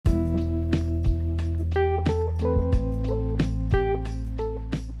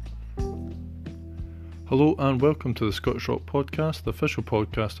Hello and welcome to the Scottish Rock Podcast, the official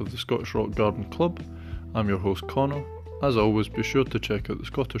podcast of the Scottish Rock Garden Club. I'm your host Connor. As always, be sure to check out the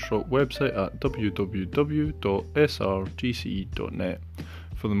Scottish Rock website at www.srgce.net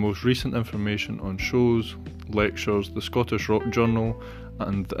for the most recent information on shows, lectures, the Scottish Rock Journal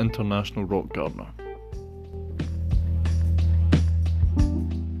and the International Rock Gardener.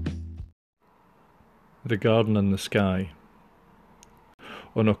 The Garden in the Sky.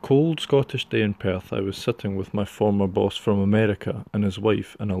 On a cold Scottish day in Perth, I was sitting with my former boss from America and his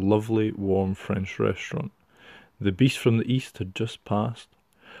wife in a lovely, warm French restaurant. The beast from the east had just passed,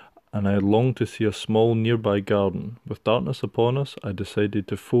 and I had longed to see a small nearby garden. With darkness upon us, I decided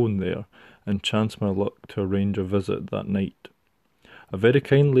to phone there and chance my luck to arrange a visit that night. A very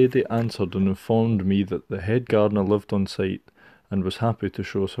kind lady answered and informed me that the head gardener lived on site and was happy to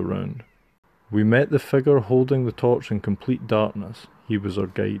show us around. We met the figure holding the torch in complete darkness. He was our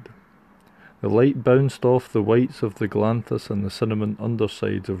guide. The light bounced off the whites of the glanthus and the cinnamon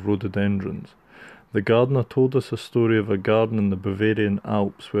undersides of rhododendrons. The gardener told us a story of a garden in the Bavarian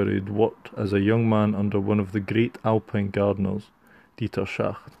Alps where he had worked as a young man under one of the great Alpine gardeners, Dieter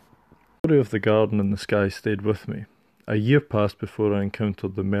Schacht. The story of the garden in the sky stayed with me. A year passed before I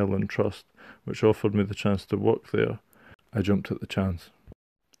encountered the Merlin Trust, which offered me the chance to work there. I jumped at the chance.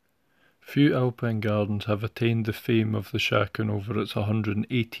 Few alpine gardens have attained the fame of the Schachen over its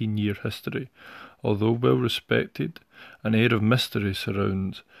 118-year history. Although well respected, an air of mystery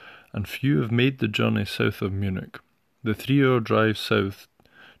surrounds, and few have made the journey south of Munich. The 3-hour drive south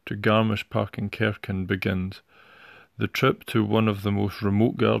to Garmisch-Partenkirchen begins, the trip to one of the most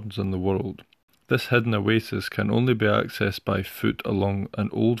remote gardens in the world. This hidden oasis can only be accessed by foot along an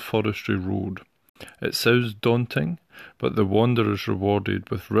old forestry road. It sounds daunting, but the wanderer is rewarded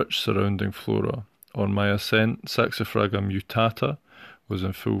with rich surrounding flora. On my ascent, Saxifraga mutata was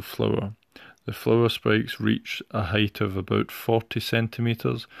in full flower. The flower spikes reach a height of about 40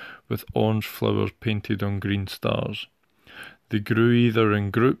 centimetres, with orange flowers painted on green stars. They grew either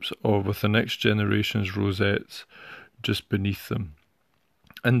in groups or with the next generation's rosettes just beneath them.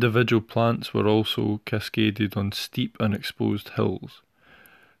 Individual plants were also cascaded on steep and exposed hills.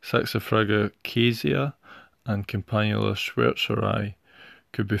 Saxifraga casea and Campanula schwerzeri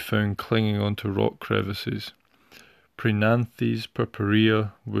could be found clinging onto rock crevices. Prenanthes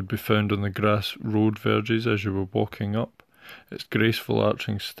purpurea would be found on the grass road verges as you were walking up, its graceful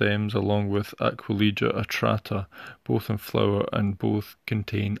arching stems along with Aquilegia atrata, both in flower and both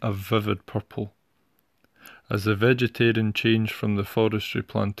contain a vivid purple. As the vegetarian changed from the forestry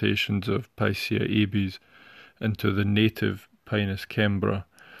plantations of Picea abies into the native Pinus cembra,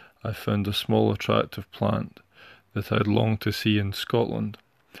 I found a small attractive plant that I had longed to see in Scotland,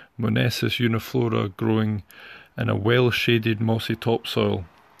 Monesis uniflora, growing in a well-shaded mossy topsoil.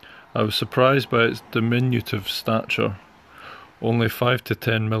 I was surprised by its diminutive stature, only 5 to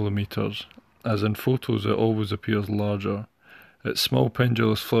 10 millimetres, as in photos it always appears larger. Its small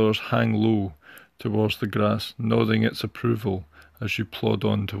pendulous flowers hang low towards the grass, nodding its approval as you plod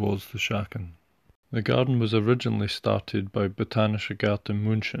on towards the Schachen. The garden was originally started by Botanische Garten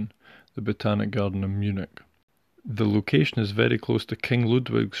München, the Botanic Garden in Munich. The location is very close to King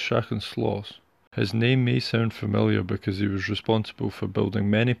Ludwig's Schachen Schloss. His name may sound familiar because he was responsible for building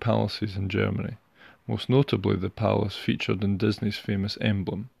many palaces in Germany, most notably the palace featured in Disney's famous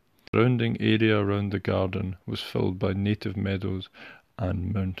emblem. The surrounding area around the garden was filled by native meadows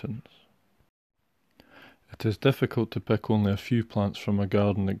and mountains. It is difficult to pick only a few plants from a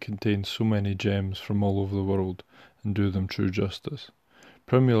garden that contains so many gems from all over the world and do them true justice.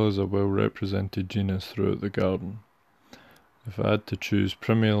 Primula is a well-represented genus throughout the garden. If I had to choose,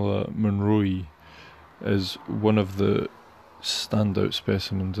 Primula monroei is one of the standout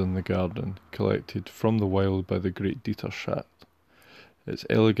specimens in the garden, collected from the wild by the great Dieter Schacht. Its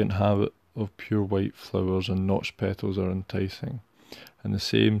elegant habit of pure white flowers and notched petals are enticing, and the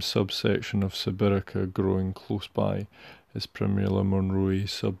same subsection of Sibirica growing close by is Primula monroei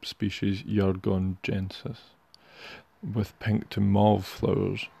subspecies Yargonensis, with pink to mauve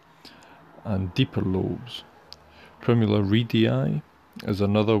flowers and deeper lobes. Primula reedii is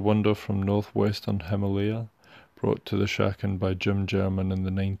another wonder from northwestern Himalaya, brought to the Schachen by Jim German in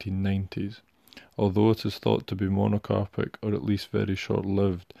the 1990s. Although it is thought to be monocarpic or at least very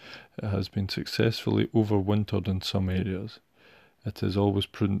short-lived, it has been successfully overwintered in some areas. It is always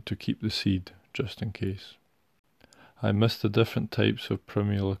prudent to keep the seed, just in case. I missed the different types of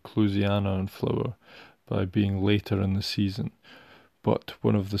Primula clusiana in flower by being later in the season, but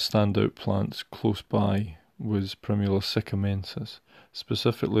one of the standout plants close by was Primula sycamensis,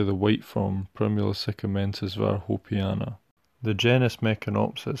 specifically the white form Primula sycamensis varhopiana. The genus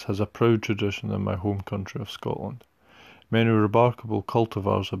Meconopsis has a proud tradition in my home country of Scotland. Many remarkable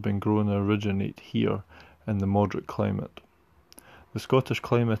cultivars have been grown and originate here in the moderate climate. The Scottish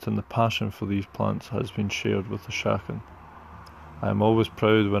climate and the passion for these plants has been shared with the Shachan. I am always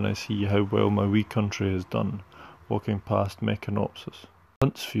proud when I see how well my wee country has done, walking past Meconopsis.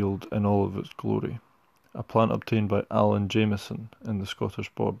 Huntsfield in all of its glory, a plant obtained by Alan Jameson in the Scottish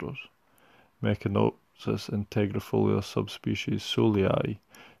borders. Meconopsis integrifolia subspecies Solii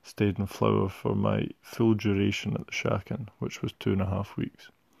stayed in flower for my full duration at the Shachan, which was 2.5 weeks,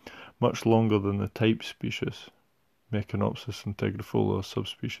 much longer than the type species, Meconopsis integrifolia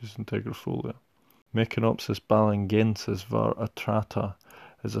subspecies integrifolia. Meconopsis balangensis var. Atrata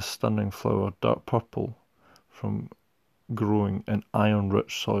is a stunning flower, dark purple from growing in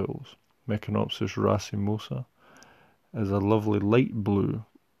iron-rich soils. Meconopsis racemosa is a lovely light blue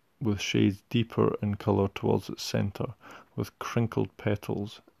with shades deeper in colour towards its centre, with crinkled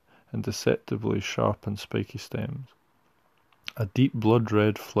petals and deceptively sharp and spiky stems. A deep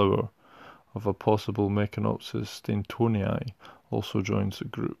blood-red flower of a possible Meconopsis stantonii also joins the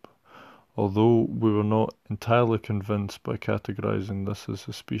group, although we were not entirely convinced by categorizing this as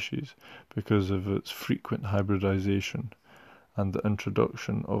a species because of its frequent hybridization and the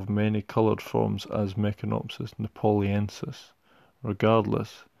introduction of many coloured forms as Meconopsis napoliensis.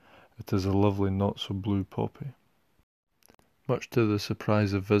 Regardless, it is a lovely not-so-blue poppy. Much to the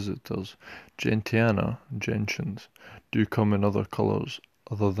surprise of visitors, Gentiana, gentians, do come in other colours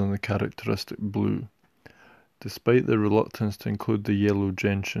other than the characteristic blue. Despite their reluctance to include the yellow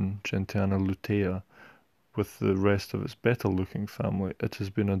gentian, Gentiana lutea, with the rest of its better-looking family, it has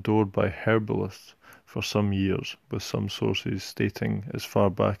been adored by herbalists for some years, with some sources stating as far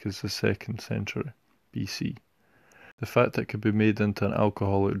back as the 2nd century BC. The fact that it could be made into an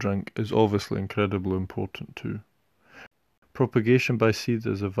alcoholic drink is obviously incredibly important too. Propagation by seed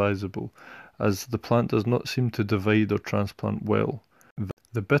is advisable, as the plant does not seem to divide or transplant well.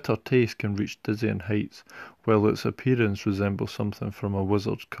 The bitter taste can reach dizzying heights, while its appearance resembles something from a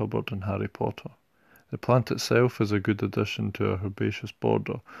wizard's cupboard in Harry Potter. The plant itself is a good addition to a herbaceous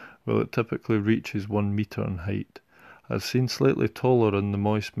border, while it typically reaches 1 metre in height. I've seen slightly taller in the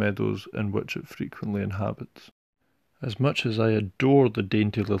moist meadows in which it frequently inhabits. As much as I adore the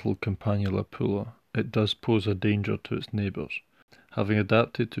dainty little Campanula pulla, it does pose a danger to its neighbours. Having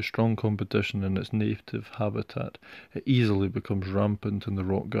adapted to strong competition in its native habitat, it easily becomes rampant in the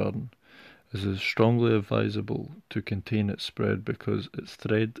rock garden. It is strongly advisable to contain its spread because its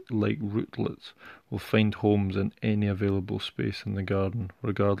thread-like rootlets will find homes in any available space in the garden,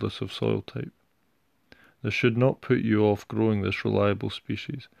 regardless of soil type. This should not put you off growing this reliable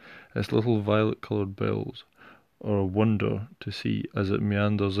species. Its little violet-coloured bells are a wonder to see as it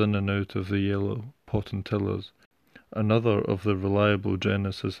meanders in and out of the yellow potentillas. Another of the reliable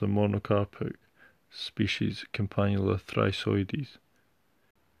genus is the monocarpic species Campanula thrisoides.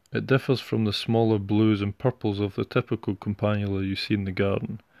 It differs from the smaller blues and purples of the typical Campanula you see in the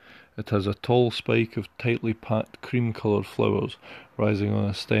garden. It has a tall spike of tightly packed cream-coloured flowers rising on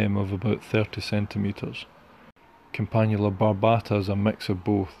a stem of about 30 centimetres. Campanula barbata is a mix of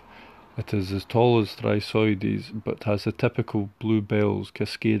both. It is as tall as thrisoides, but has the typical blue bells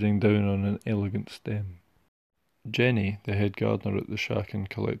cascading down on an elegant stem. Jenny, the head gardener at the Shachan,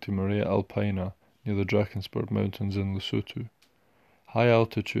 collected Maria alpina near the Drakensberg Mountains in Lesotho.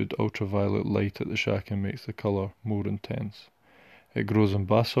 High-altitude ultraviolet light at the Shachan makes the colour more intense. It grows in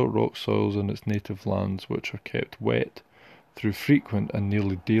basalt rock soils in its native lands, which are kept wet through frequent and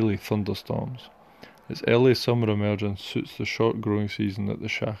nearly daily thunderstorms. Its early summer emergence suits the short growing season at the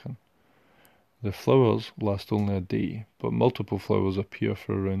Shachan. The flowers last only a day, but multiple flowers appear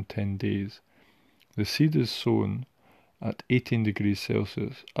for around 10 days. The seed is sown at 18 degrees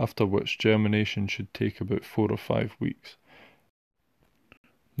Celsius, after which germination should take about 4 or 5 weeks.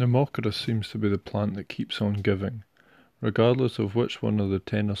 Pneumococcus seems to be the plant that keeps on giving. Regardless of which one of the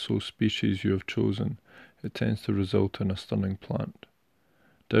 10 or so species you have chosen, it tends to result in a stunning plant.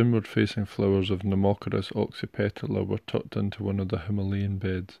 Downward-facing flowers of Pneumococcus oxypetala were tucked into one of the Himalayan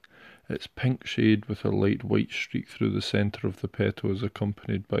beds. Its pink shade with a light white streak through the centre of the petal is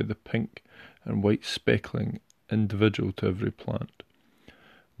accompanied by the pink and white speckling individual to every plant.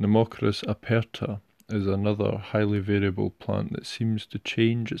 Pneumococcus aperta is another highly variable plant that seems to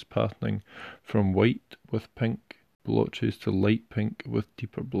change its patterning from white with pink blotches to light pink with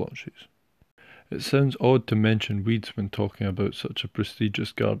deeper blotches. It sounds odd to mention weeds when talking about such a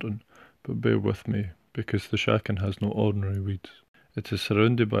prestigious garden, but bear with me, because the Shachan has no ordinary weeds. It is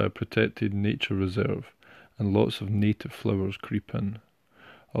surrounded by a protected nature reserve, and lots of native flowers creep in.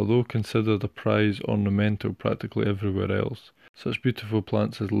 Although considered a prize ornamental practically everywhere else, such beautiful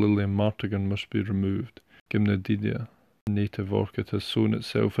plants as Lilium martagon must be removed. Gymnodidia, a native orchid, has sown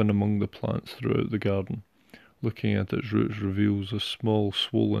itself in among the plants throughout the garden. Looking at its roots reveals a small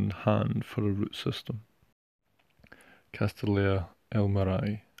swollen hand for a root system. Castanea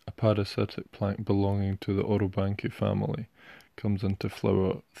elmeri, a parasitic plant belonging to the Orobanche family, comes into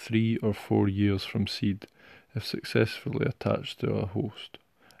flower 3 or 4 years from seed if successfully attached to a host,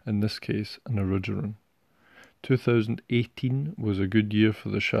 in this case an erigeron. 2018 was a good year for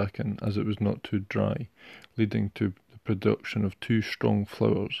the Shaken as it was not too dry, leading to the production of 2 strong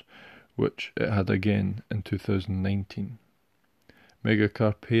flowers, which it had again in 2019.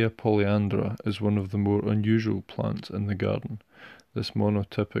 Megacarpea polyandra is one of the more unusual plants in the garden. This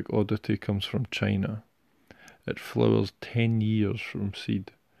monotypic oddity comes from China. It flowers 10 years from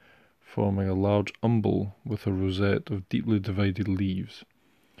seed, forming a large umbel with a rosette of deeply divided leaves.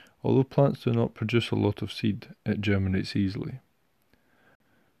 Although plants do not produce a lot of seed, it germinates easily.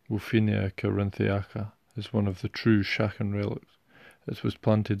 Wolfenia corinthiaca is one of the true Shaken relics. It was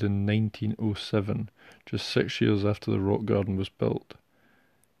planted in 1907, just 6 years after the rock garden was built.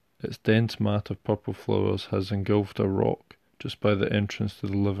 Its dense mat of purple flowers has engulfed a rock just by the entrance to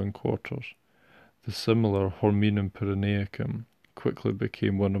the living quarters. The similar Horminum pyrenaicum quickly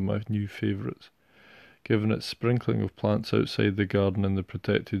became one of my new favourites. Given its sprinkling of plants outside the garden in the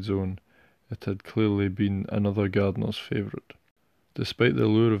protected zone, it had clearly been another gardener's favourite. Despite the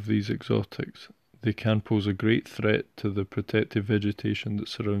allure of these exotics, they can pose a great threat to the protective vegetation that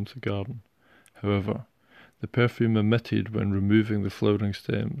surrounds the garden. However, the perfume emitted when removing the flowering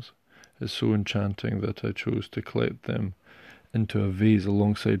stems is so enchanting that I chose to collect them into a vase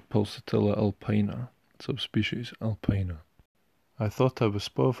alongside Pulsatilla alpina, subspecies alpina. I thought I was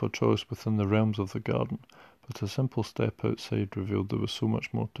spoiled for choice within the realms of the garden, but a simple step outside revealed there was so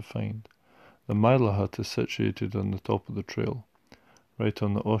much more to find. The Myla hut is situated on the top of the trail, right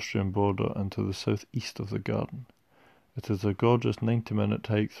on the Austrian border and to the southeast of the garden. It is a gorgeous 90-minute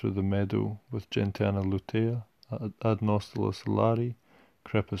hike through the meadow with Gentiana lutea, Adenostylus lari,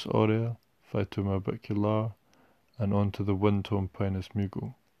 Crepus aurea, Phytum orbicular, and onto the wind-torn Pinus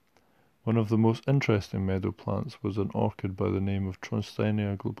mugo. One of the most interesting meadow plants was an orchid by the name of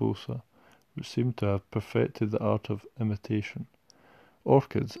Tronsteinia globosa, which seemed to have perfected the art of imitation.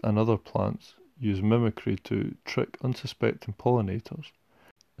 Orchids and other plants use mimicry to trick unsuspecting pollinators,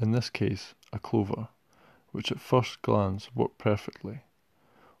 in this case a clover, which at first glance worked perfectly.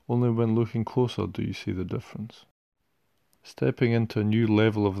 Only when looking closer do you see the difference. Stepping into a new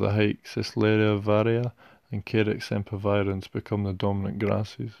level of the hike, Cisleria varia and Carex sempervirens become the dominant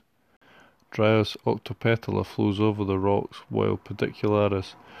grasses. Dryas octopetala flows over the rocks, while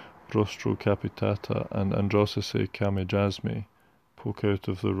Pedicularis rostrocapitata and Androsaceae camejasmi poke out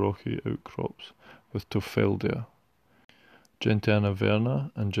of the rocky outcrops, with Topheldia. Gentiana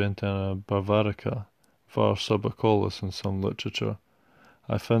verna and Gentiana barbarica var subacolus in some literature.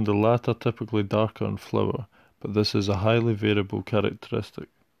 I found the latter typically darker in flower, but this is a highly variable characteristic.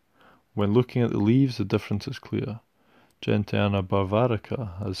 When looking at the leaves, the difference is clear. Gentiana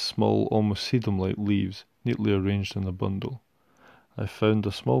barbarica has small, almost sedum-like leaves, neatly arranged in a bundle. I found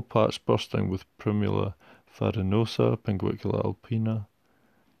a small patch bursting with Primula farinosa, Pinguicula alpina,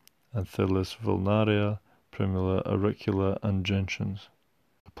 Anthillis vulnaria, Primula auricula, and gentians.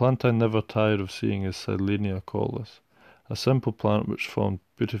 A plant I never tire of seeing is Silene collis, a simple plant which formed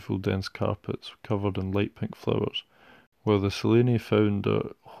beautiful dense carpets covered in light pink flowers. Where the Silene found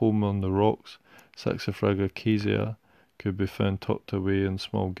a home on the rocks, Saxifraga casea could be found tucked away in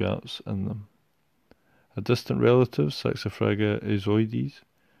small gaps in them. A distant relative, Saxifraga azoides,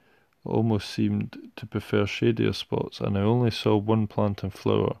 almost seemed to prefer shadier spots, and I only saw one plant in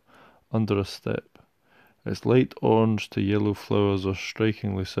flower, under a step. Its light orange to yellow flowers are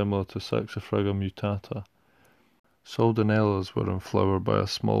strikingly similar to Saxifraga mutata. Soldanellas were in flower by a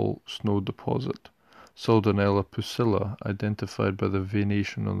small snow deposit. Soldanella pusilla, identified by the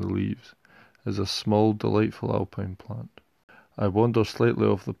veination on the leaves, is a small, delightful alpine plant. I wandered slightly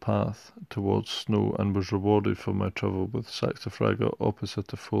off the path towards snow and was rewarded for my trouble with Saxifraga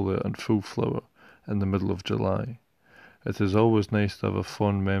oppositifolia in full flower in the middle of July. It is always nice to have a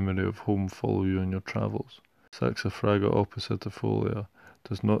fond memory of home follow you on your travels. Saxifraga oppositifolia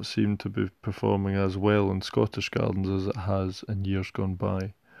does not seem to be performing as well in Scottish gardens as it has in years gone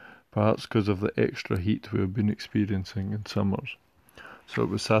by, perhaps because of the extra heat we have been experiencing in summers, so it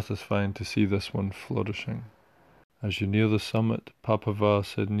was satisfying to see this one flourishing. As you near the summit, Papaver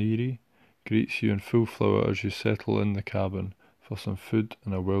Sedneri greets you in full flower as you settle in the cabin for some food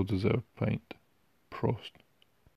and a well-deserved pint. Prost.